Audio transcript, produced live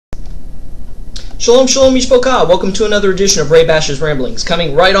Shalom, shalom, mishpocha. Welcome to another edition of Ray Bash's Ramblings,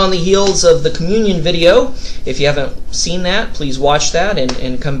 coming right on the heels of the communion video. If you haven't seen that, please watch that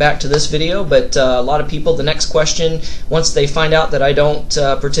and come back to this video. But a lot of people, the next question, once they find out that I don't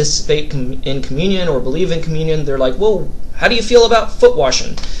participate in communion or believe in communion, they're like, well, how do you feel about foot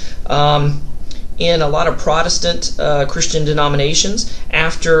washing? In a lot of Protestant Christian denominations,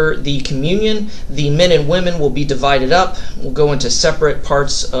 after the communion, the men and women will be divided up. We'll go into separate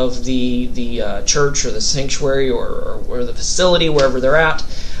parts of the church or the sanctuary or the facility, wherever they're at,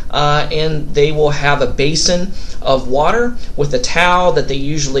 and they will have a basin of water with a towel that they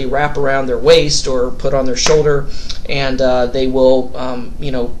usually wrap around their waist or put on their shoulder, and they will,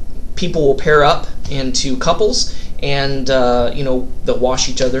 people will pair up into couples, and they'll wash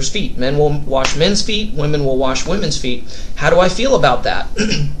each other's feet. Men will wash men's feet, women will wash women's feet. How do I feel about that?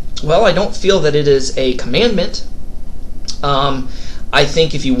 Well, I don't feel that it is a commandment. I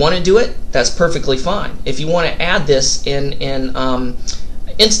think if you want to do it, that's perfectly fine. If you want to add this and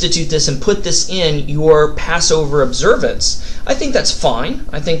institute this and put this in your Passover observance, I think that's fine.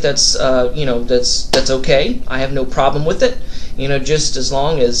 I think that's that's okay. I have no problem with it. Just as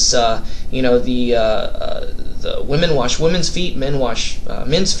long as the women wash women's feet, men wash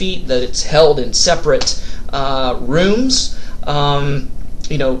men's feet, that it's held in separate rooms,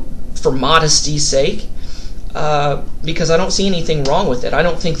 for modesty's sake, because I don't see anything wrong with it. I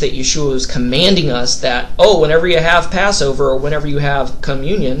don't think that Yeshua is commanding us that, whenever you have Passover or whenever you have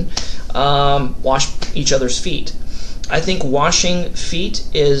communion, wash each other's feet. I think washing feet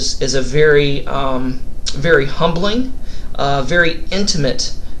is a very, very humbling, very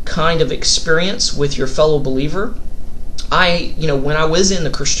intimate kind of experience with your fellow believer. When I was in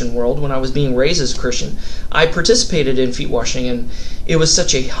the Christian world, when I was being raised as a Christian, I participated in feet washing, and it was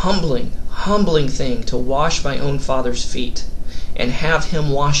such a humbling thing to wash my own father's feet and have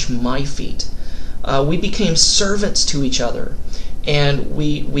him wash my feet. We became servants to each other, and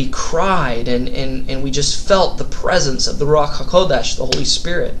we cried, and we just felt the presence of the Ruach HaKodesh, the Holy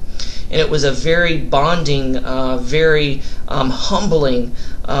Spirit. And it was a very bonding, very humbling,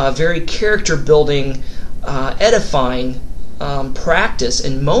 very character-building, edifying practice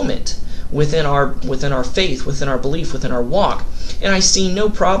and moment within our faith, within our belief, within our walk. And I see no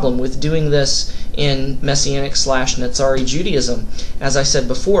problem with doing this in Messianic / Nazari Judaism. As I said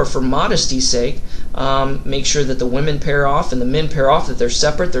before, for modesty's sake, make sure that the women pair off and the men pair off, that they're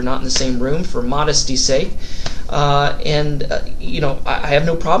separate, they're not in the same room, for modesty's sake. I have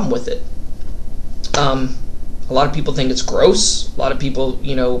no problem with it. A lot of people think it's gross. A lot of people,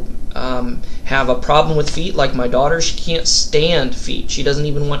 have a problem with feet. Like my daughter, she can't stand feet. She doesn't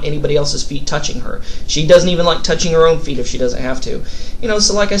even want anybody else's feet touching her. She doesn't even like touching her own feet if she doesn't have to.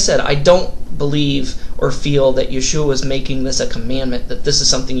 So like I said, I don't believe or feel that Yeshua is making this a commandment, that this is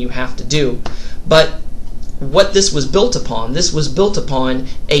something you have to do. But what this was built upon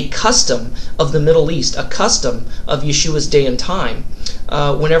a custom of the Middle East, a custom of Yeshua's day and time.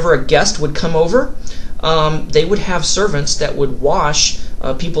 Whenever a guest would come over, they would have servants that would wash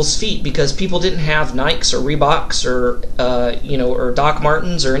people's feet, because people didn't have Nikes or Reeboks or Doc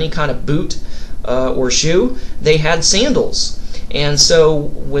Martens or any kind of boot or shoe. They had sandals. And so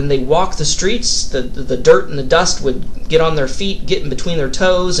when they walked the streets, the dirt and the dust would get on their feet, get in between their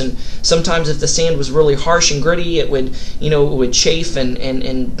toes, and sometimes if the sand was really harsh and gritty, it would chafe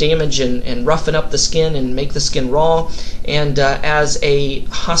and damage and roughen up the skin and make the skin raw. And as a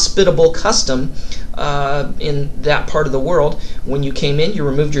hospitable custom in that part of the world, when you came in, you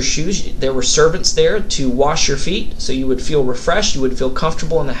removed your shoes. There were servants there to wash your feet, so you would feel refreshed, you would feel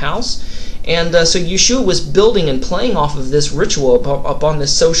comfortable in the house. And so Yeshua was building and playing off of this ritual upon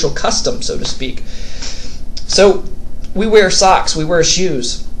this social custom, so to speak. So we wear socks, we wear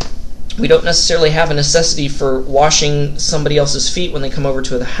shoes. We don't necessarily have a necessity for washing somebody else's feet when they come over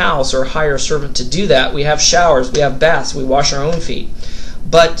to the house, or hire a servant to do that. We have showers, we have baths, we wash our own feet.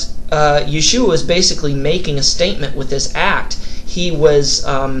 But Yeshua was basically making a statement with this act. He was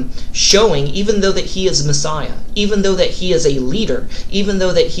showing, even though that he is Messiah, even though that he is a leader, even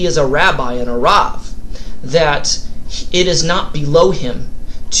though that he is a rabbi and a rav, that it is not below him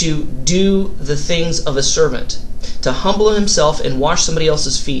to do the things of a servant, to humble himself and wash somebody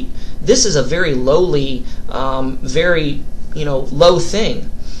else's feet. This is a very lowly, very low thing.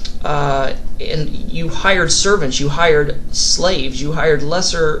 And you hired servants, you hired slaves, you hired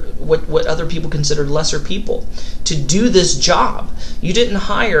lesser, what other people considered lesser people to do this job. You didn't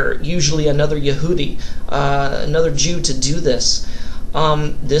hire usually another Yehudi, another Jew to do this.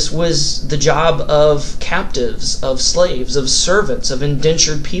 This was the job of captives, of slaves, of servants, of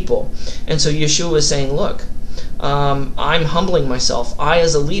indentured people. And so Yeshua was saying, look, I'm humbling myself. I,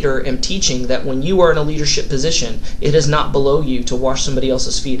 as a leader, am teaching that when you are in a leadership position, it is not below you to wash somebody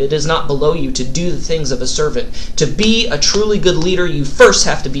else's feet. It is not below you to do the things of a servant. To be a truly good leader, you first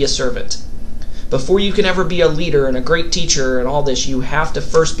have to be a servant. Before you can ever be a leader and a great teacher and all this, you have to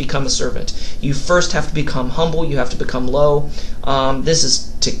first become a servant. You first have to become humble. You have to become low. This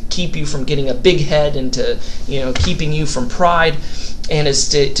is to keep you from getting a big head and to, keeping you from pride, and is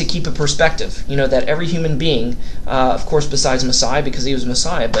to keep a perspective. That every human being, of course, besides Messiah, because he was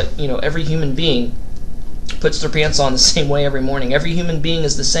Messiah, but every human being puts their pants on the same way every morning. Every human being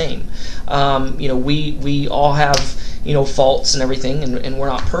is the same. We all have faults and everything, and we're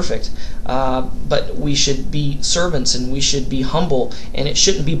not perfect. But we should be servants, and we should be humble, and it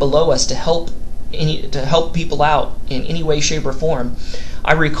shouldn't be below us to help people out in any way, shape, or form.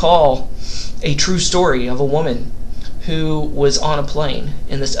 I recall a true story of a woman who was on a plane,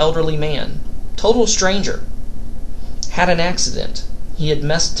 and this elderly man, total stranger, had an accident. He had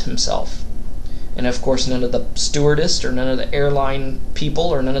messed himself. And of course, none of the stewardess or none of the airline people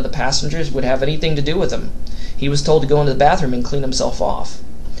or none of the passengers would have anything to do with him. He was told to go into the bathroom and clean himself off.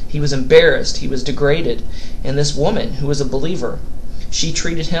 He was embarrassed. He was degraded. And this woman, who was a believer, she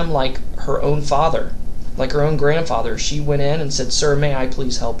treated him like her own father, like her own grandfather. She went in and said, "Sir, may I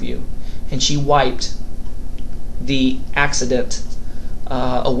please help you?" And she wiped the accident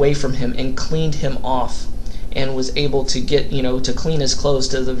away from him and cleaned him off, and was able to get, to clean his clothes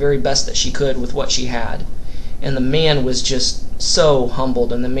to the very best that she could with what she had. And the man was just so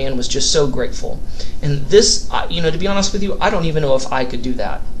humbled, and the man was just so grateful. And this, to be honest with you, I don't even know if I could do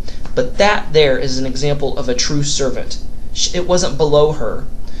that. But that there is an example of a true servant. It wasn't below her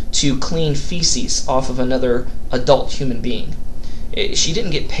to clean feces off of another adult human being. She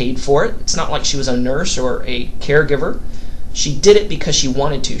didn't get paid for it. It's not like she was a nurse or a caregiver. She did it because she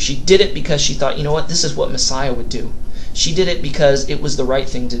wanted to. She did it because she thought, this is what Messiah would do. She did it because it was the right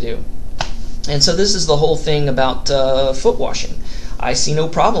thing to do. And so this is the whole thing about foot washing. I see no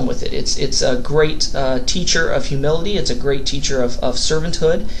problem with it. It's a great teacher of humility. It's a great teacher of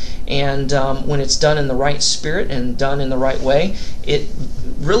servanthood. And when it's done in the right spirit and done in the right way, it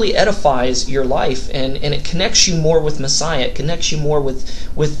really edifies your life, and it connects you more with Messiah. It connects you more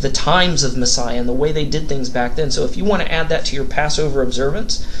with the times of Messiah and the way they did things back then. So if you want to add that to your Passover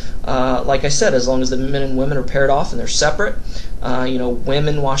observance, like I said, as long as the men and women are paired off and they're separate,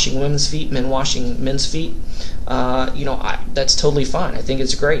 women washing women's feet, men washing men's feet, that's totally fine. I think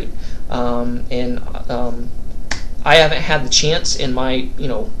it's great. I haven't had the chance in my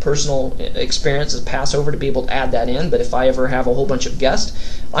personal experience as Passover to be able to add that in, but if I ever have a whole bunch of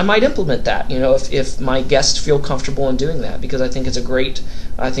guests, I might implement that. If my guests feel comfortable in doing that, because I think it's a great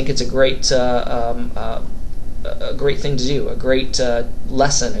thing to do, a great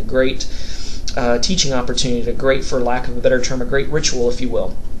lesson, a great teaching opportunity, a great, for lack of a better term, a great ritual, if you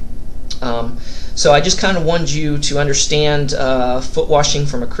will. So I just kind of wanted you to understand foot washing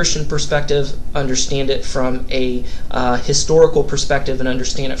from a Christian perspective, understand it from a historical perspective, and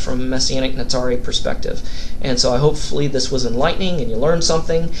understand it from a Messianic Nazari perspective. And so hopefully this was enlightening and you learned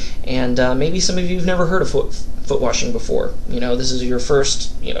something, and maybe some of you have never heard of foot washing before. This is your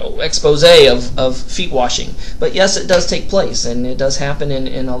first expose of feet washing. But yes, it does take place, and it does happen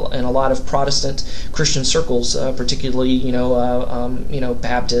in a lot of Protestant Christian circles, particularly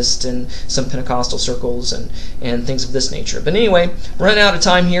Baptist and some Pentecostal circles and things of this nature. But anyway, running out of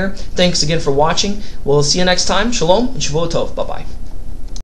time here. Thanks again for watching. We'll see you next time. Shalom and Shavua Tov. Bye-bye.